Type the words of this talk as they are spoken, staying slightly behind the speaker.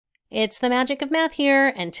It's the magic of math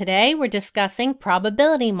here, and today we're discussing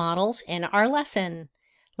probability models in our lesson.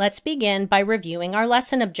 Let's begin by reviewing our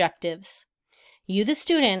lesson objectives. You, the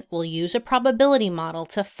student, will use a probability model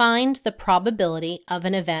to find the probability of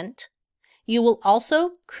an event. You will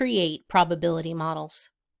also create probability models.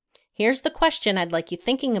 Here's the question I'd like you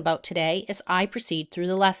thinking about today as I proceed through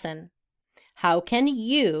the lesson. How can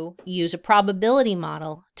you use a probability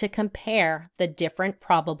model to compare the different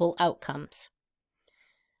probable outcomes?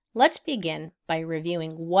 Let's begin by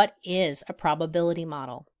reviewing what is a probability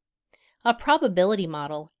model. A probability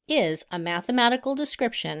model is a mathematical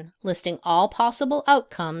description listing all possible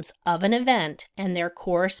outcomes of an event and their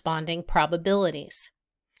corresponding probabilities.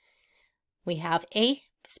 We have a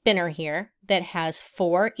spinner here that has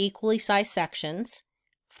 4 equally sized sections,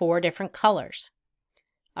 4 different colors.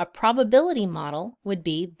 A probability model would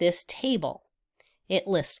be this table. It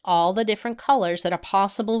lists all the different colors that are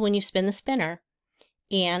possible when you spin the spinner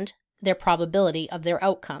and their probability of their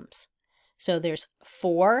outcomes. So there's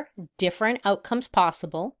 4 different outcomes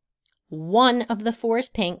possible. 1 of the 4 is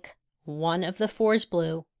pink, 1 of the 4 is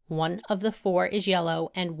blue, 1 of the 4 is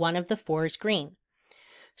yellow, and 1 of the 4 is green.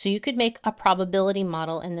 So you could make a probability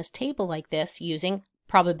model in this table like this using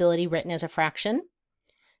probability written as a fraction.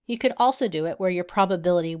 You could also do it where your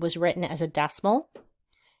probability was written as a decimal,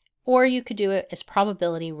 or you could do it as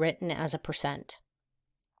probability written as a percent.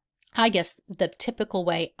 I guess the typical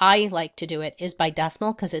way I like to do it is by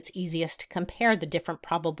decimal because it's easiest to compare the different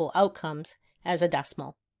probable outcomes as a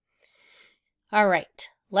decimal. All right,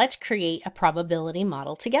 let's create a probability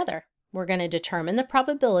model together. We're going to determine the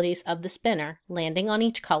probabilities of the spinner landing on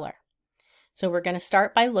each color. So we're going to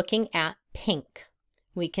start by looking at pink.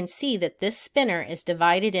 We can see that this spinner is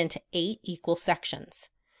divided into 8 equal sections.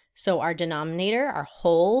 So our denominator, our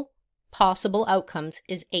whole possible outcomes,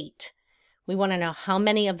 is 8. We want to know how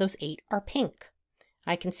many of those 8 are pink.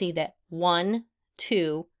 I can see that 1,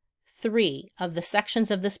 2, 3 of the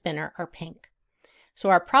sections of the spinner are pink. So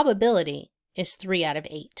our probability is 3 out of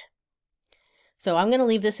 8. So I'm going to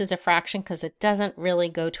leave this as a fraction because it doesn't really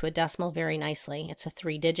go to a decimal very nicely. It's a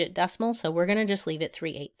 3-digit decimal, so we're going to just leave it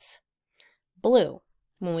 3/8. Blue.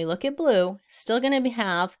 When we look at blue, still going to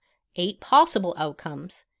have 8 possible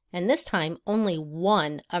outcomes. And this time, only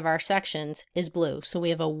 1 of our sections is blue. So we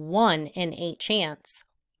have a 1 in 8 chance,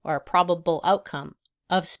 or a probable outcome,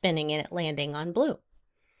 of spinning and it landing on blue.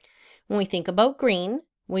 When we think about green,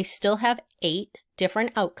 we still have 8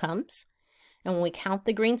 different outcomes. And when we count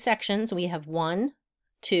the green sections, we have 1,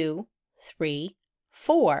 2, 3,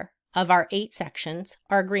 4 of our 8 sections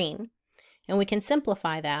are green. And we can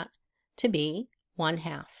simplify that to be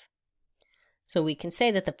 1/2. So we can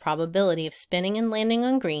say that the probability of spinning and landing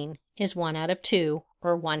on green is 1 out of 2,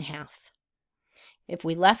 or 1/2. If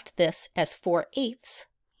we left this as 4/8,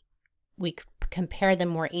 we could compare them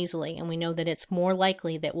more easily, and we know that it's more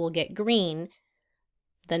likely that we'll get green.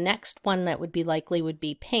 The next one that would be likely would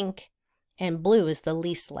be pink, and blue is the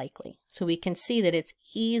least likely. So we can see that it's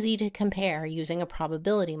easy to compare using a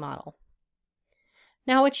probability model.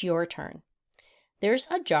 Now it's your turn. There's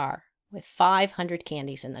a jar with 500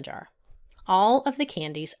 candies in the jar. All of the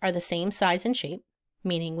candies are the same size and shape,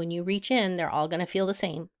 meaning when you reach in, they're all going to feel the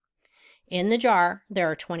same. In the jar, there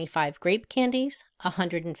are 25 grape candies,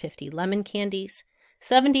 150 lemon candies,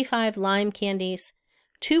 75 lime candies,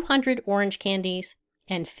 200 orange candies,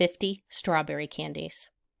 and 50 strawberry candies.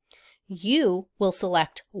 You will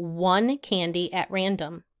select 1 candy at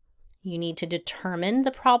random. You need to determine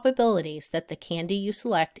the probabilities that the candy you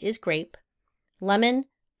select is grape, lemon,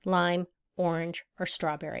 lime, orange, or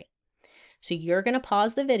strawberry. So you're going to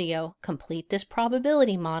pause the video, complete this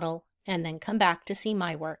probability model, and then come back to see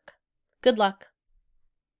my work. Good luck.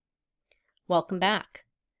 Welcome back.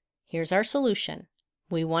 Here's our solution.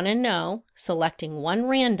 We want to know, selecting 1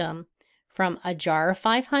 random from a jar of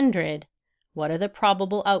 500, what are the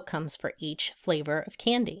probable outcomes for each flavor of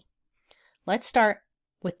candy? Let's start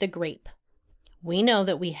with the grape. We know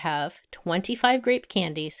that we have 25 grape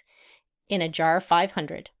candies in a jar of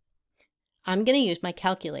 500. I'm going to use my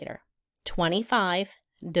calculator. 25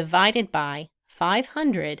 divided by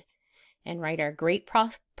 500 and write our grape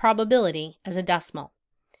probability as a decimal.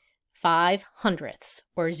 5/100ths,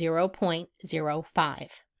 or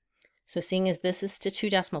 0.05. So seeing as this is to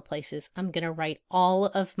 2 decimal places, I'm going to write all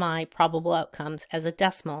of my probable outcomes as a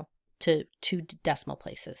decimal to 2 decimal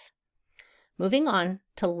places. Moving on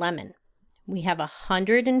to lemon. We have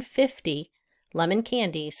 150 lemon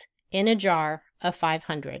candies in a jar of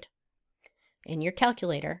 500. In your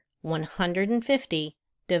calculator, 150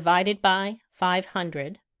 divided by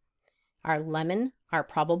 500, our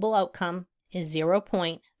probable outcome is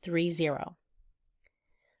 0.30.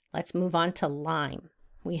 Let's move on to lime.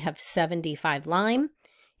 we have 75 lime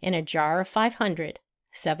in a jar of 500.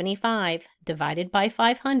 75 divided by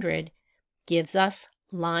 500 gives us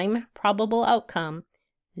lime probable outcome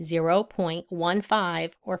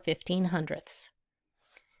 0.15 or 15 hundredths.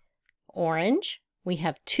 Orange, we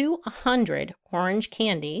have 200 orange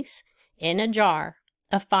candies in a jar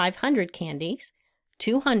of 500 candies.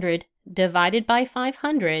 200 divided by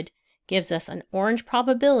 500 gives us an orange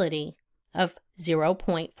probability of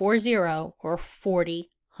 0.40 or 40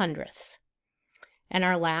 hundredths. And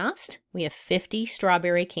our last, we have 50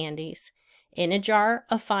 strawberry candies in a jar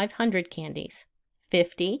of 500 candies.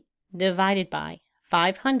 50 divided by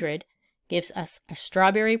 500 gives us a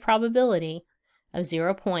strawberry probability of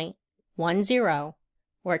 0.10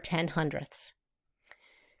 or 10 hundredths.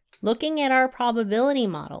 Looking at our probability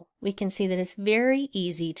model, we can see that it's very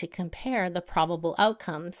easy to compare the probable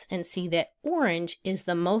outcomes and see that orange is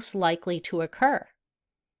the most likely to occur,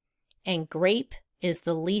 and grape is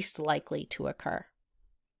the least likely to occur.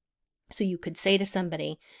 So you could say to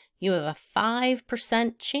somebody, you have a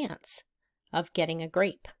 5% chance of getting a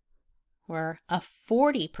grape, or a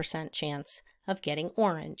 40% chance of getting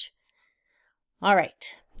orange. All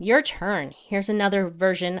right, your turn. Here's another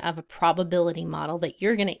version of a probability model that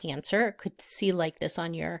you're going to answer. It could see like this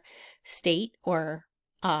on your state or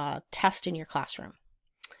test in your classroom.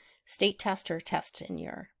 State test or test in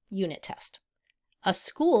your unit test. A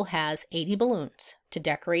school has 80 balloons to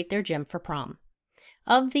decorate their gym for prom.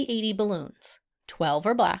 Of the 80 balloons, 12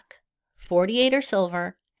 are black, 48 are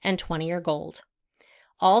silver, and 20 are gold.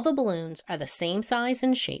 All the balloons are the same size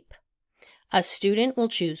and shape. A student will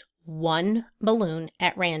choose one balloon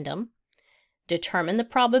at random. Determine the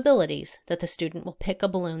probabilities that the student will pick a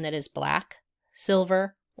balloon that is black,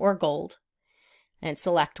 silver, or gold, and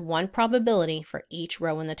select one probability for each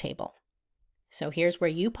row in the table. So here's where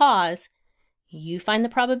you pause, you find the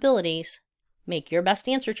probabilities, make your best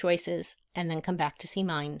answer choices, and then come back to see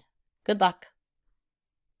mine. Good luck.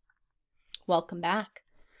 Welcome back.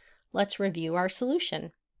 Let's review our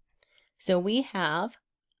solution. So we have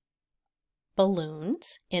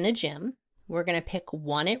balloons in a gym. We're going to pick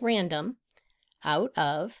one at random out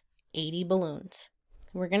of 80 balloons.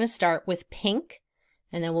 We're going to start with pink,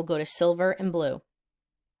 and then we'll go to silver and blue.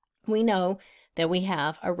 We know that we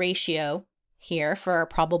have a ratio here for our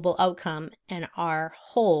probable outcome, and our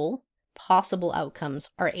whole possible outcomes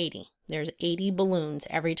are 80. There's 80 balloons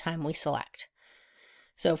every time we select.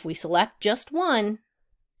 So if we select just one,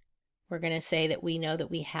 we're going to say that we know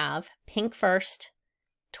that we have pink first.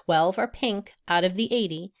 12 are pink out of the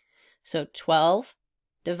 80. So 12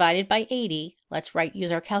 divided by 80, let's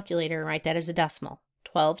use our calculator and write that as a decimal.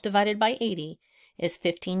 12 divided by 80 is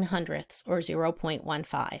 15 hundredths or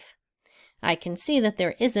 0.15. I can see that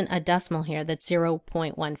there isn't a decimal here that's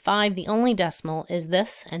 0.15. The only decimal is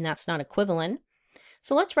this, and that's not equivalent.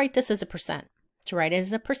 So let's write this as a percent. To write it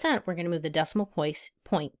as a percent, we're going to move the decimal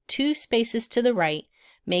point 2 spaces to the right,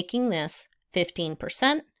 making this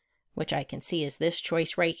 15%, which I can see is this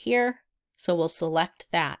choice right here. So we'll select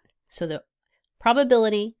that. So the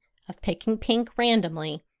probability of picking pink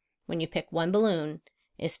randomly when you pick one balloon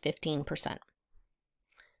is 15%.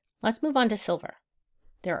 Let's move on to silver.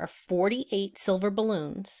 There are 48 silver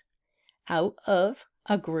balloons out of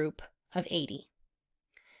a group of 80.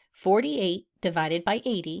 48 divided by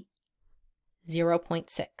 80,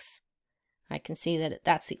 0.6. I can see that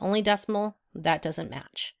that's the only decimal that doesn't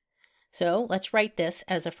match. So let's write this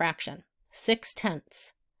as a fraction.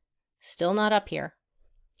 6/10. Still not up here.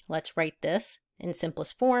 Let's write this in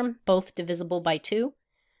simplest form, both divisible by 2.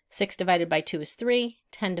 6 divided by 2 is 3.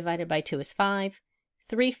 10 divided by 2 is 5.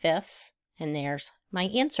 3/5, and there's my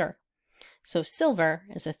answer. So silver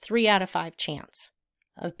is a 3 out of 5 chance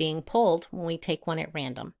of being pulled when we take one at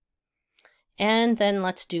random. And then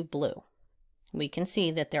let's do blue. We can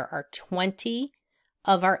see that there are 20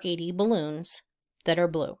 of our 80 balloons that are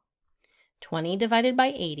blue. 20 divided by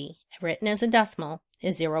 80, written as a decimal,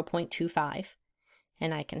 is 0.25.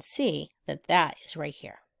 And I can see that that is right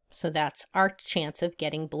here. So that's our chance of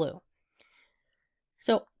getting blue.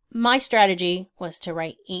 So my strategy was to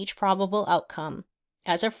write each probable outcome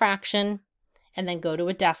as a fraction and then go to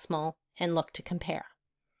a decimal and look to compare.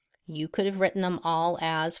 You could have written them all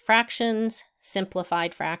as fractions,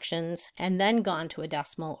 simplified fractions, and then gone to a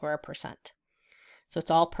decimal or a percent. So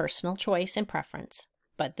it's all personal choice and preference.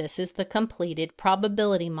 But this is the completed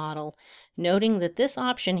probability model, noting that this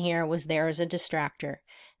option here was there as a distractor.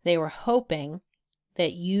 They were hoping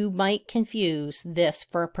that you might confuse this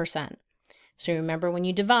for a percent. So remember, when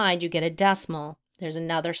you divide, you get a decimal. There's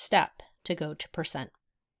another step to go to percent.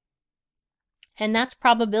 And that's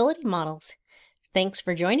probability models. Thanks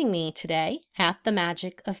for joining me today at The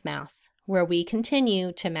Magic of Math. where we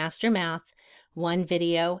continue to master math one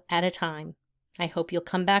video at a time. I hope you'll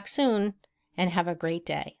come back soon and have a great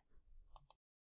day.